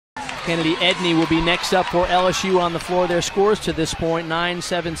Kennedy. Edney will be next up for LSU on the floor. Their scores to this point,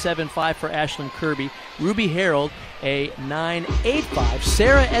 9.775 for Ashlyn Kirby. Ruby Harold, a 9.85.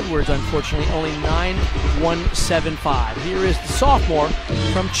 Sarah Edwards, unfortunately, only 9.175. Here is the sophomore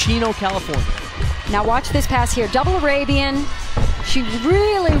from Chino, California. Now watch this pass here. Double Arabian. She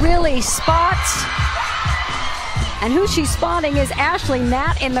really spots. And who she's spotting is Ashley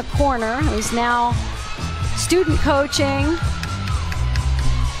Matt in the corner, who's now student coaching.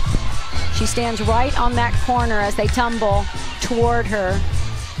 She stands right on that corner as they tumble toward her.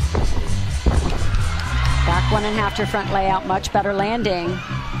 Back 1.5 to front layout, much better landing.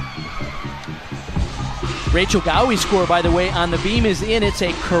 Rachel Gowie's score, by the way, on the beam is in. It's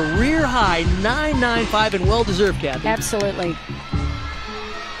a career high 9.95 and well-deserved, Kathy. Absolutely.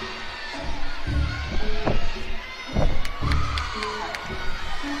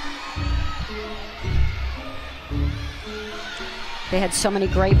 They had so many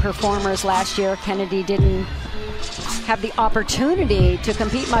great performers last year. Kennedy didn't have the opportunity to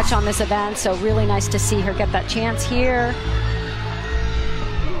compete much on this event, so really nice to see her get that chance here.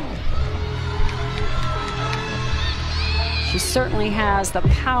 She certainly has the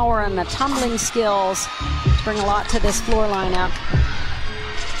power and the tumbling skills to bring a lot to this floor lineup.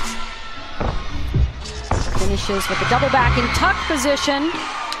 Finishes with the double back in tuck position.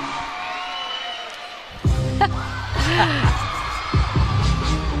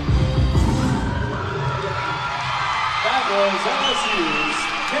 That was LSU's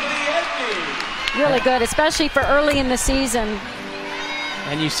Kennedi. Really good, especially for early in the season.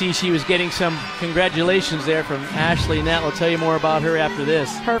 And you see she was getting some congratulations there from Ashley Nett. We'll tell you more about her after this.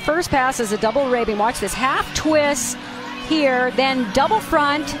 Her first pass is a double Arabian. Watch this, half twist here, then double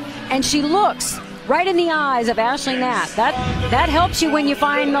front, and she looks right in the eyes of Ashley Nett. That helps you when you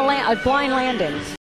find the blind landing.